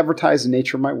not advertise the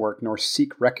nature of my work nor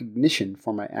seek recognition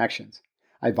for my actions.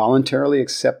 I voluntarily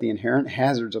accept the inherent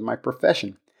hazards of my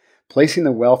profession, placing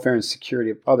the welfare and security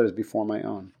of others before my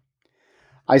own.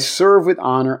 I serve with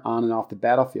honor on and off the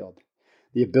battlefield.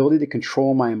 The ability to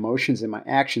control my emotions and my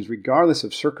actions, regardless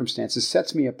of circumstances,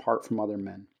 sets me apart from other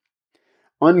men.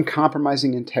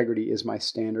 Uncompromising integrity is my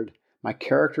standard. My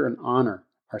character and honor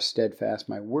are steadfast.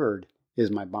 My word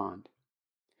is my bond.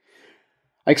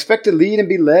 I expect to lead and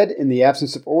be led. In the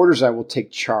absence of orders, I will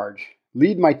take charge,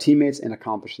 lead my teammates, and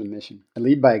accomplish the mission. I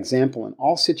lead by example in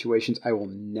all situations. I will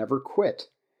never quit.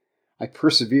 I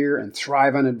persevere and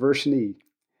thrive on adversity.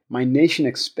 My nation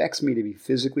expects me to be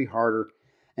physically harder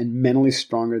and mentally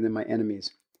stronger than my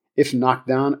enemies. If knocked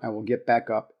down, I will get back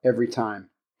up every time.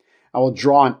 I will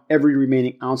draw on every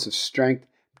remaining ounce of strength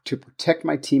to protect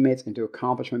my teammates and to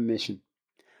accomplish my mission.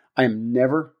 I am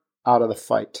never out of the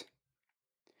fight.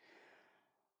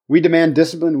 We demand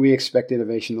discipline. We expect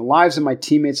innovation. The lives of my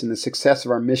teammates and the success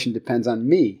of our mission depends on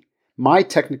me, my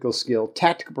technical skill,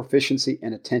 tactical proficiency,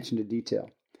 and attention to detail.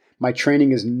 My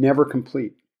training is never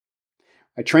complete.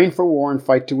 I train for war and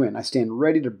fight to win. I stand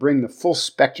ready to bring the full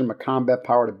spectrum of combat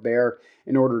power to bear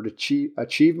in order to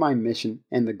achieve my mission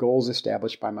and the goals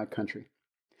established by my country.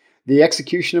 The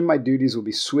execution of my duties will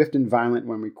be swift and violent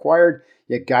when required,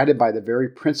 yet guided by the very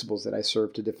principles that I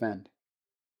serve to defend.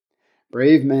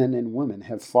 Brave men and women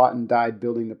have fought and died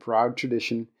building the proud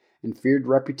tradition and feared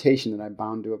reputation that I'm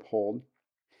bound to uphold.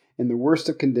 In the worst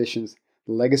of conditions,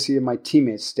 the legacy of my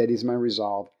teammates steadies my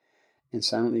resolve and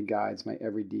silently guides my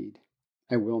every deed.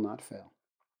 I will not fail.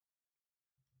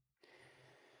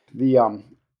 The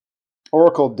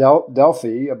Oracle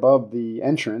Delphi, above the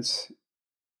entrance,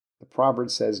 the proverb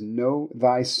says, "Know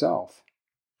thyself."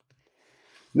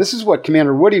 This is what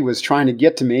Commander Woody was trying to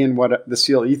get to me, and what the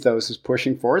SEAL ethos is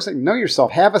pushing for. It's like, know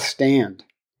yourself, have a stand,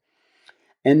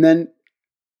 and then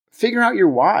figure out your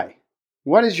why.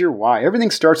 What is your why?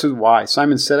 Everything starts with why.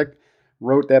 Simon Sinek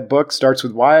wrote that book, Starts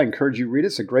With Why. I encourage you to read it.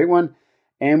 It's a great one.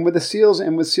 And with the SEALs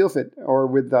and with SEALFIT, or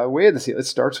with the Way of the SEAL, it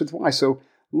starts with why. So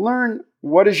learn,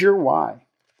 what is your why?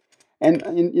 And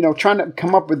trying to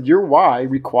come up with your why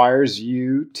requires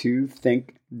you to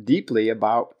think deeply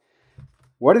about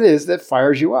what it is that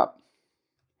fires you up.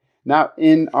 Now,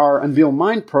 in our Unbeatable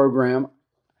Mind program,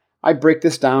 I break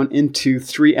this down into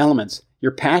 3 elements: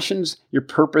 your passions, your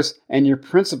purpose, and your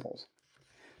principles.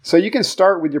 So you can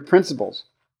start with your principles.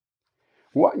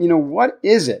 What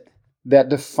is it that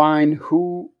define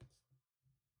who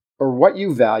or what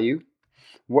you value,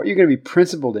 what you're going to be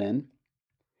principled in,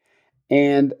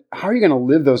 and how are you going to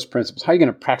live those principles? How are you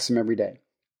going to practice them every day?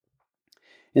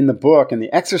 In the book and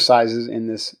the exercises in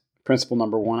this principle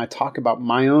number 1, I talk about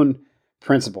my own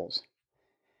principles.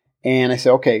 And I say,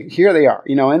 okay, here they are,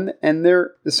 and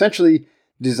they're essentially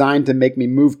designed to make me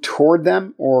move toward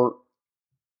them or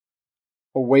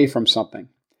away from something.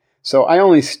 So I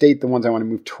only state the ones I want to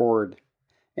move toward.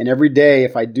 And every day,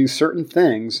 if I do certain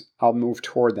things, I'll move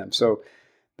toward them. So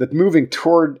the moving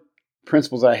toward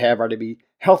principles I have are to be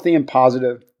healthy and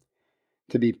positive,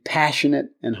 to be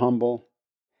passionate and humble,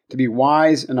 to be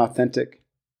wise and authentic,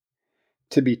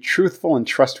 to be truthful and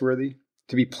trustworthy,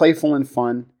 to be playful and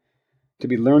fun, to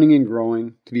be learning and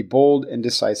growing, to be bold and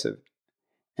decisive,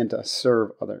 and to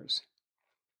serve others.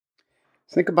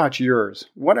 Think about yours.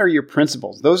 What are your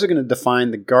principles? Those are going to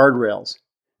define the guardrails,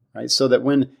 right? So that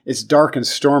when it's dark and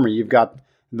stormy, you've got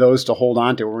those to hold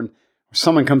on to. Or when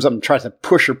someone comes up and tries to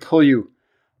push or pull you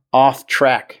off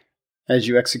track as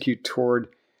you execute toward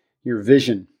your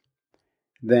vision,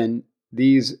 then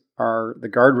these are the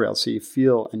guardrails. So you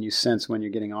feel and you sense when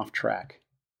you're getting off track.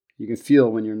 You can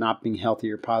feel when you're not being healthy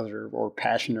or positive or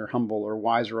passionate or humble or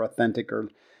wise or authentic, or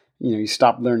you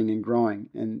stop learning and growing,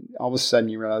 and all of a sudden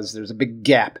you realize there's a big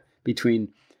gap between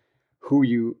who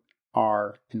you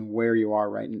are and where you are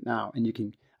right now. And you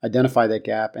can identify that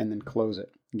gap and then close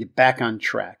it and get back on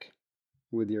track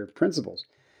with your principles.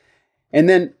 And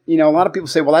then, a lot of people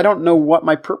say, well, I don't know what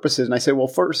my purpose is. And I say, well,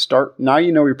 first start, now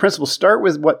you know your principles, start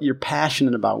with what you're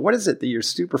passionate about. What is it that you're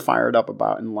super fired up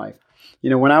about in life?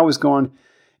 When I was going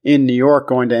in New York,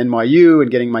 going to NYU and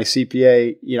getting my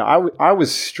CPA, I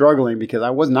was struggling because I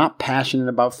was not passionate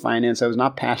about finance. I was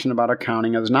not passionate about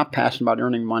accounting. I was not passionate about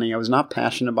earning money. I was not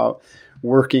passionate about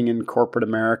working in corporate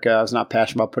America. I was not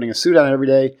passionate about putting a suit on every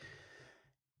day.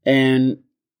 And,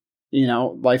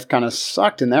 life kind of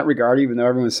sucked in that regard, even though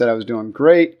everyone said I was doing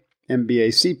great, MBA,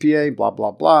 CPA, blah,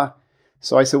 blah, blah.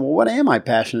 So I said, well, what am I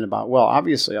passionate about? Well,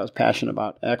 obviously I was passionate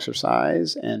about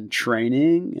exercise and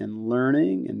training and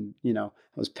learning, and,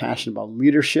 I was passionate about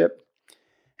leadership.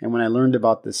 And when I learned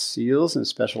about the SEALs and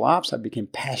special ops, I became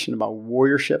passionate about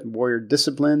warriorship and warrior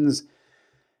disciplines,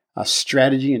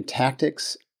 strategy and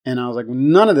tactics. And I was like,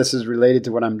 none of this is related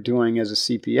to what I'm doing as a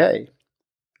CPA.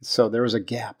 So there was a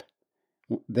gap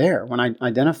there. When I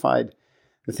identified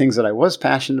the things that I was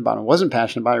passionate about and wasn't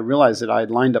passionate about, I realized that I had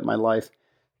lined up my life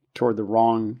toward the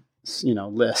wrong,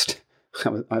 list.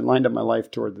 I lined up my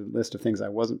life toward the list of things I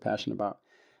wasn't passionate about.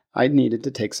 I needed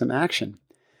to take some action.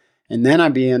 And then I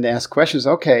began to ask questions.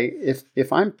 Okay,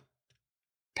 if I'm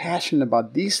passionate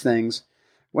about these things,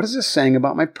 what is this saying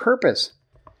about my purpose?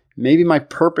 Maybe my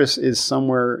purpose is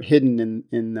somewhere hidden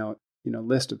in the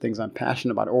list of things I'm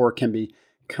passionate about, or can be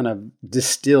kind of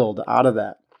distilled out of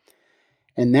that.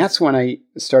 And that's when I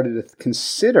started to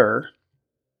consider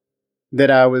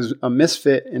that I was a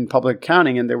misfit in public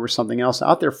accounting and there was something else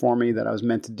out there for me that I was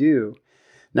meant to do.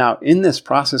 Now, in this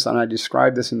process, and I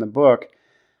described this in the book,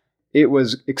 it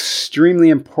was extremely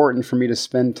important for me to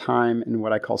spend time in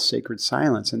what I call sacred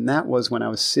silence. And that was when I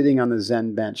was sitting on the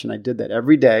Zen bench. And I did that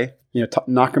every day.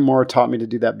 Nakamura taught me to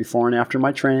do that before and after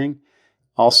my training.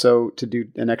 Also, to do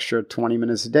an extra 20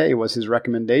 minutes a day was his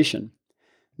recommendation.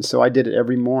 And so I did it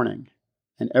every morning.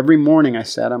 And every morning I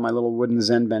sat on my little wooden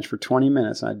Zen bench for 20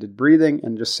 minutes. And I did breathing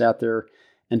and just sat there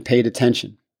and paid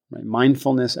attention. Right?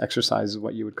 Mindfulness exercise is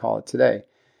what you would call it today.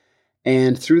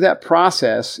 And through that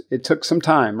process, it took some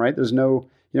time, right? You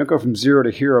don't go from zero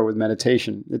to hero with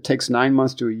meditation. It takes 9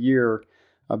 months to a year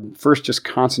first just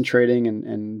concentrating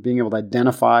and being able to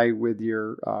identify with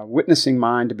your witnessing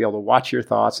mind, to be able to watch your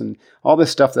thoughts, and all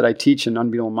this stuff that I teach in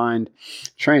Unbeatable Mind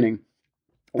training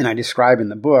and I describe in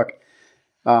the book.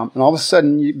 And all of a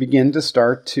sudden you begin to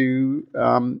start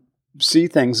to see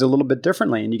things a little bit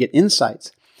differently, and you get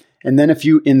insights. And then if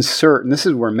you insert, and this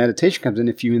is where meditation comes in,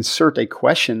 if you insert a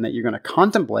question that you're going to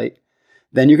contemplate,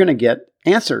 then you're going to get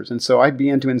answers. And so I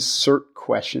began to insert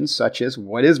questions such as,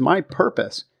 what is my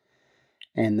purpose?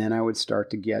 And then I would start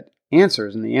to get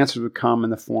answers. And the answers would come in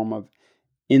the form of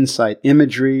insight,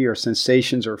 imagery, or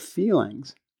sensations, or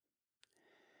feelings.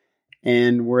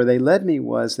 And where they led me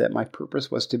was that my purpose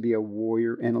was to be a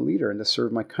warrior and a leader and to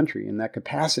serve my country in that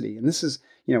capacity. And this is,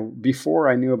 before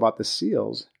I knew about the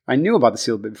SEALs. I knew about the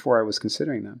SEALs, but before I was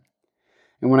considering them.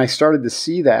 And when I started to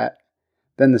see that,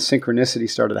 then the synchronicity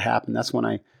started to happen. That's when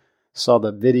I saw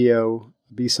the video,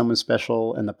 Be Someone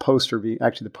Special, and the poster.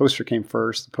 The poster came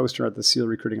first. The poster at the SEAL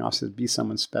recruiting office said, Be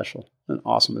Someone Special. And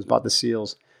awesome. It was about the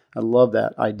SEALs. I love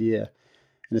that idea.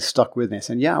 And it stuck with me. I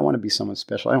said, yeah, I want to be someone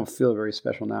special. I don't feel very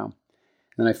special now.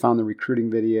 And then I found the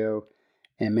recruiting video.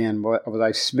 And man, was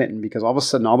I smitten, because all of a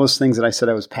sudden, all those things that I said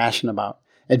I was passionate about,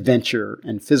 adventure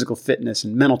and physical fitness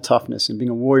and mental toughness and being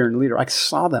a warrior and leader, I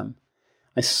saw them.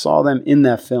 I saw them in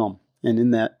that film and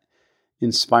in that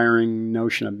inspiring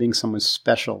notion of being someone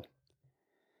special.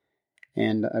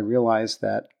 And I realized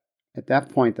that at that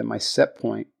point, that my set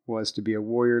point was to be a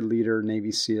warrior, leader,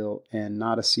 Navy SEAL, and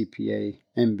not a CPA,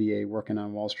 MBA working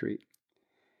on Wall Street.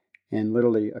 And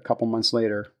literally a couple months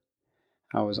later,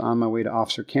 I was on my way to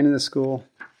Officer Candidate School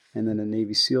and then a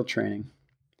Navy SEAL training.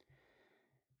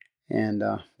 And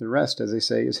the rest, as they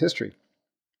say, is history.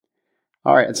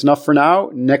 All right, it's enough for now.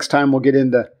 Next time we'll get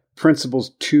into principles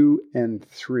 2 and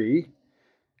 3,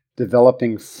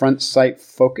 developing front sight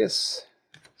focus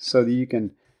so that you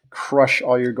can crush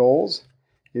all your goals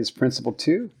is principle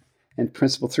 2. And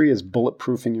principle 3 is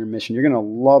bulletproofing your mission. You're going to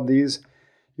love these.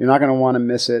 You're not going to want to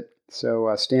miss it.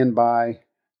 So stand by.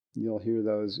 You'll hear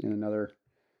those in another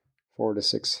 4 to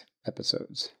 6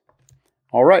 episodes.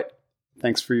 All right.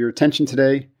 Thanks for your attention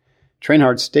today. Train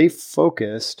hard, stay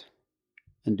focused,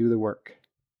 and do the work.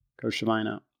 Coach Shivine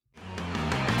out.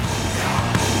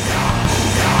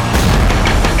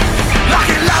 Lock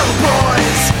and load,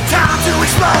 boys. Time to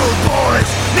explode, boys.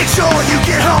 Make sure you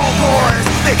get home, boys.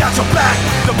 They got your back,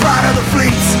 the pride of the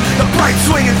fleets, the bright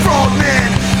swinging from